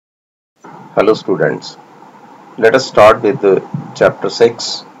Hello students, let us start with chapter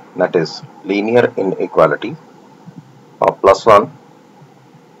 6, that is linear inequality of plus 1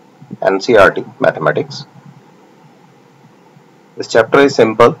 NCERT Mathematics. This chapter is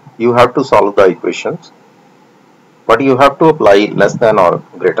simple. You have to solve the equations, but you have to apply less than or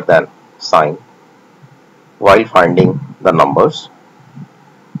greater than sign while finding the numbers.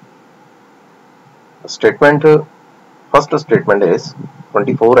 The statement, first statement is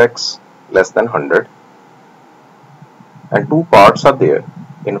 24x less than 100, and two parts are there.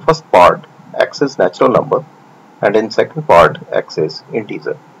 In first part, x is natural number, and in second part, x is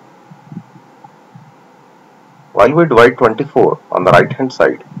integer. While we divide 24 on the right hand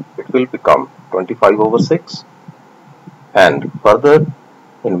side, it will become 25 over 6, and further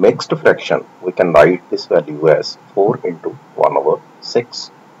in mixed fraction we can write this value as 4 into 1 over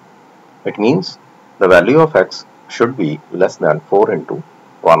 6. It means the value of x should be less than 4 into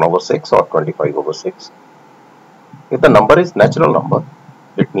 1 over 6 or 25 over 6. If the number is natural number,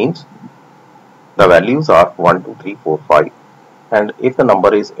 it means the values are 1, 2, 3, 4, 5, and if the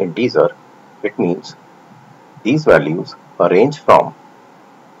number is integer, it means these values range from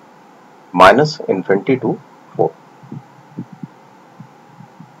minus infinity to 4.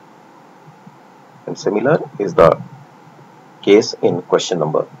 And similar is the case in question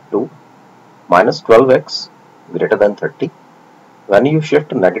number 2. Minus 12x greater than 30. When you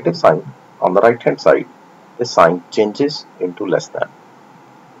shift negative sign on the right hand side, the sign changes into less than.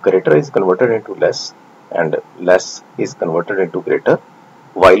 Greater is converted into less and less is converted into greater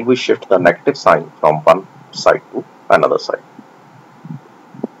while we shift the negative sign from one side to another side.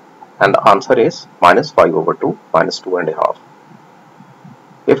 And the answer is minus 5 over 2 minus 2.5.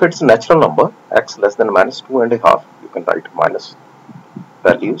 If it's a natural number, x less than minus 2.5, you can write minus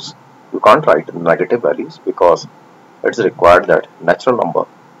values. You can't write negative values because it's required that natural number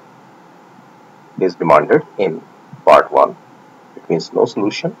is demanded in part 1. It means no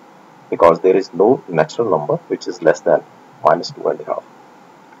solution because there is no natural number which is less than minus 2.5.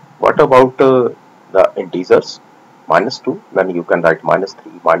 What about the integers? Minus 2, then you can write minus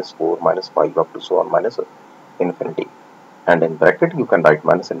 3, minus 4, minus 5 up to so on minus infinity. And in bracket you can write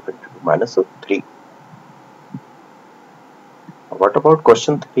minus infinity to minus 3. What about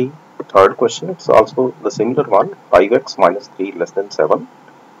question 3? The third question, it's also the similar one. 5x minus 3 less than 7.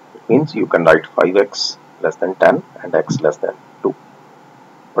 It means you can write 5x less than 10 and x less than 2.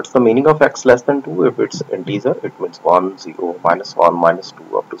 What's the meaning of x less than 2? If it's integer, it means 1, 0, minus 1, minus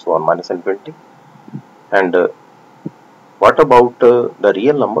 2 up to so on minus infinity. And what about the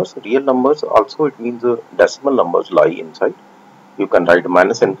real numbers? Real numbers also, it means decimal numbers lie inside. You can write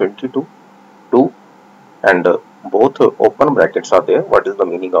minus infinity to 2 and both open brackets are there. What is the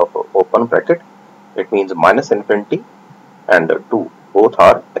meaning of open bracket? It means minus infinity and 2 both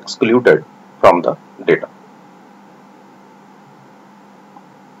are excluded from the data.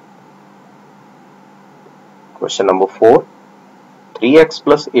 Question number 4. 3x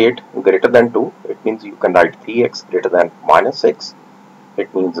plus 8 greater than 2. It means you can write 3x greater than minus 6.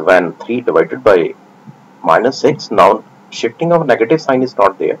 It means when 3 divided by minus 6, now shifting of negative sign is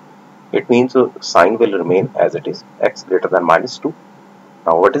not there. It means sign will remain as it is, x greater than minus 2.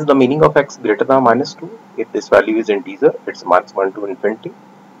 Now what is the meaning of x greater than minus 2? If this value is integer, it's minus 1 to infinity,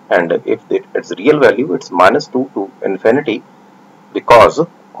 and if its real value, it's minus 2 to infinity, because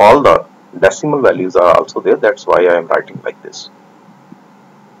all the decimal values are also there. That's why I am writing like this.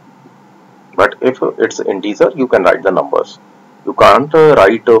 But if it's integer, you can write the numbers. You can't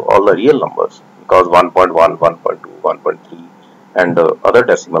write all the real numbers because 1.1, 1.2, 1.3 and other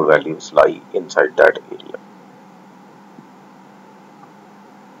decimal values lie inside that area.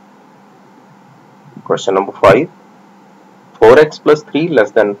 Question number 5. 4x plus 3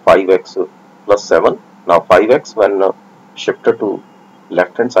 less than 5x plus 7. Now 5x when shifted to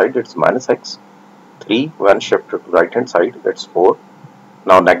left hand side, it's minus x. 3 when shifted to right hand side, it's 4.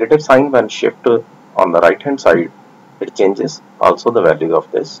 Now negative sign when shift on the right hand side, it changes also the value of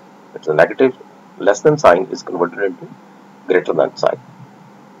this. It's a negative less than sign is converted into greater than sign.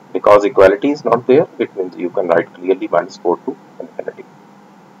 Because equality is not there, it means you can write clearly minus 4 to infinity.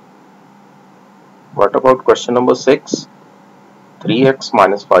 What about question number 6? 3x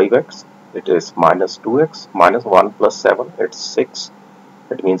minus 5x, it is minus 2x minus 1 plus 7, it's 6.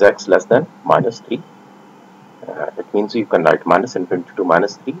 It means x less than minus 3. It means you can write minus infinity to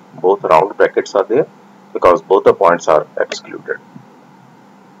minus 3. Both round brackets are there because both the points are excluded.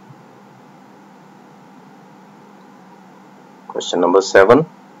 Question number 7.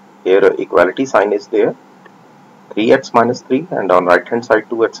 Here equality sign is there. 3x minus 3 and on right hand side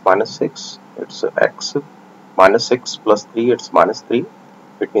 2x minus 6. It's x minus 6 plus 3, it's minus 3.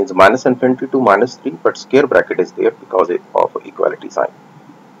 It means minus infinity to minus 3, but square bracket is there because of equality sign.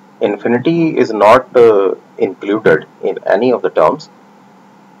 Infinity is not included in any of the terms,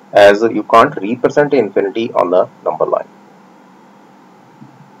 as you can't represent infinity on the number line.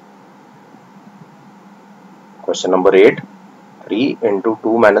 Question number 8. 3 into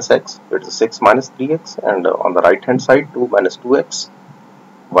 2 minus x, it is 6 minus 3x, and on the right hand side 2 minus 2x.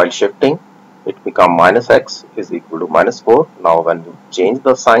 While shifting, it become minus x is equal to minus 4. Now when you change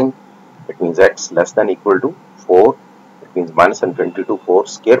the sign, it means x less than equal to 4. It means minus infinity to 4.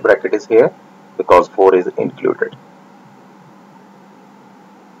 Square bracket is here because 4 is included.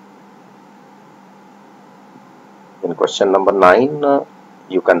 In question number 9,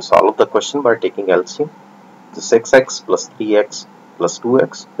 you can solve the question by taking LCM. The 6x plus 3x plus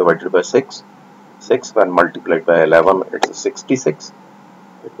 2x divided by 6. 6 when multiplied by 11, it's 66.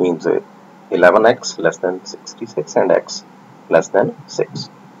 It means 11x less than 66 and x less than 6.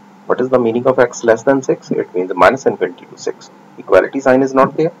 What is the meaning of x less than 6? It means minus infinity to 6. Equality sign is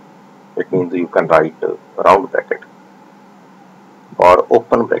not there. It means you can write round bracket or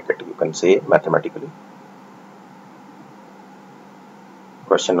open bracket, you can say mathematically.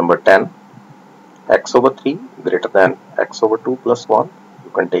 Question number 10. X over 3 greater than x over 2 plus 1.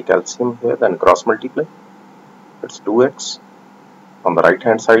 You can take LCM here, then cross multiply. It's 2x. On the right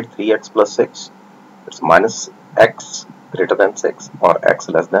hand side 3x plus 6. It's minus x greater than 6 or x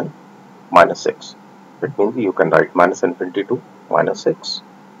less than minus 6. It means you can write minus infinity to minus 6.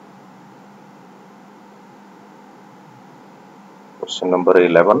 Question number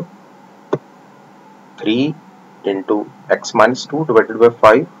 11. 3 into x minus 2 divided by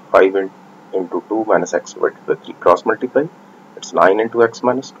 5. 5 into 2 minus x divided by 3. Cross multiply. It's 9 into x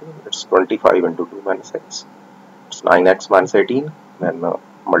minus 2. It's 25 into 2 minus x. It's 9x minus 18. Then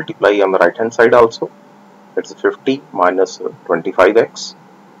multiply on the right hand side also. It's 50 minus 25x.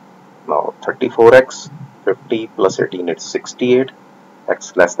 Now 34x. 50 plus 18, it's 68.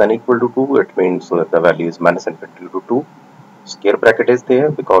 X less than equal to 2. It means the value is minus infinity to 2. Square bracket is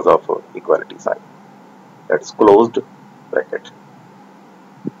there because of equality sign. That's closed bracket.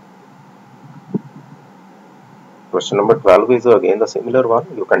 Question number 12 is again the similar one.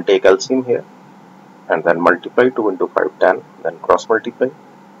 You can take LCM here and then multiply 2 into 5, 10, then cross multiply.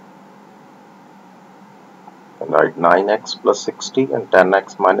 And write 9x plus 60 and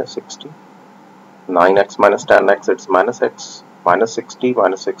 10x minus 60. 9x minus 10x, it's minus x, minus 60,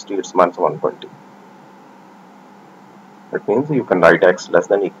 minus 60, it's minus 120. That means you can write x less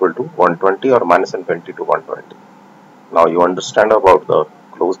than equal to 120 or minus infinity to 120. Now you understand about the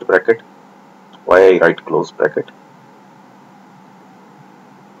closed bracket, why I write closed bracket.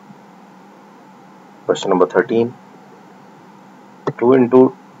 Question number 13. 2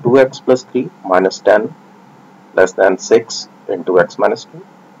 into 2x plus 3 minus 10 less than 6 into x minus 2.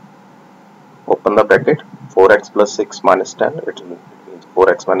 Open the bracket. 4x plus 6 minus 10, it means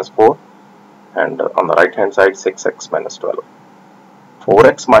 4x minus 4. And on the right hand side 6x minus 12.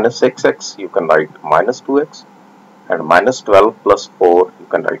 4x minus 6x you can write minus 2x, and minus 12 plus 4 you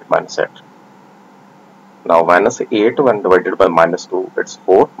can write minus 8. Now minus 8 when divided by minus 2 it's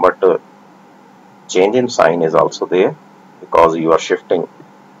 4, but change in sign is also there because you are shifting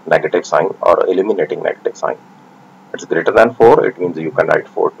negative sign or eliminating negative sign. It's greater than 4, it means you can write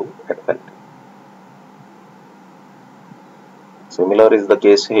 4 to infinity. Similar is the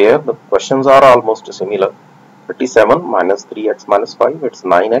case here. The questions are almost similar. 37 minus 3x minus 5, it's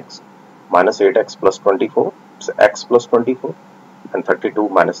 9x minus 8x plus 24, it's x plus 24, and 32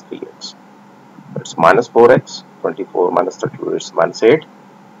 minus 3x. It's minus 4x, 24 minus 32, it's minus 8,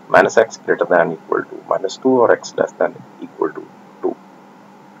 minus x greater than equal to minus 2 or x less than equal to 2,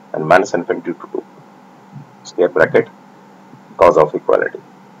 and minus infinity to 2. Square bracket because of equality.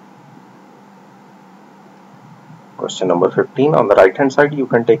 Question number 15. On the right hand side you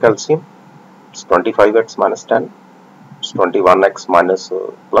can take LCM. It's 25x minus 10. It's 21x minus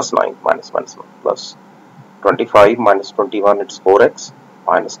plus 9 minus 1 plus 25 minus 21, it's 4x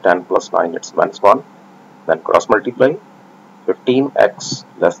minus 10 plus 9, it's minus 1. Then cross multiply. 15x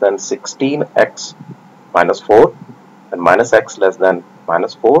less than 16x minus 4, and minus x less than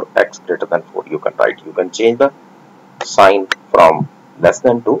minus 4, x greater than 4 you can write. You can change the sign from less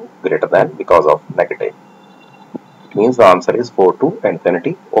than to greater than because of negative. It means the answer is 4 to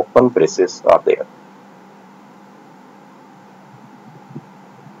infinity. Open braces are there.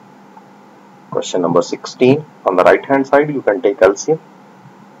 Question number 16. On the right hand side you can take LCM.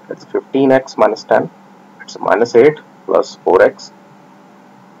 It's 15x minus 10. It's minus 8 plus 4x.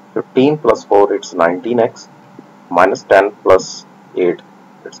 15 plus 4, it's 19x. Minus 10 plus 8,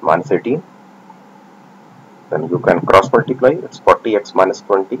 it's minus 18. Then you can cross multiply. It's 40x minus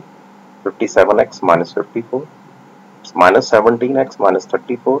 20, 57x minus 54. It's minus 17x minus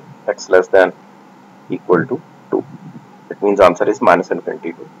 34, x less than equal to 2. It means answer is minus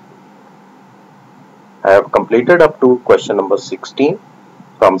infinity 2. I have completed up to question number 16.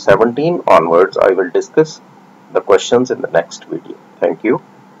 From 17 onwards, I will discuss the questions in the next video. Thank you.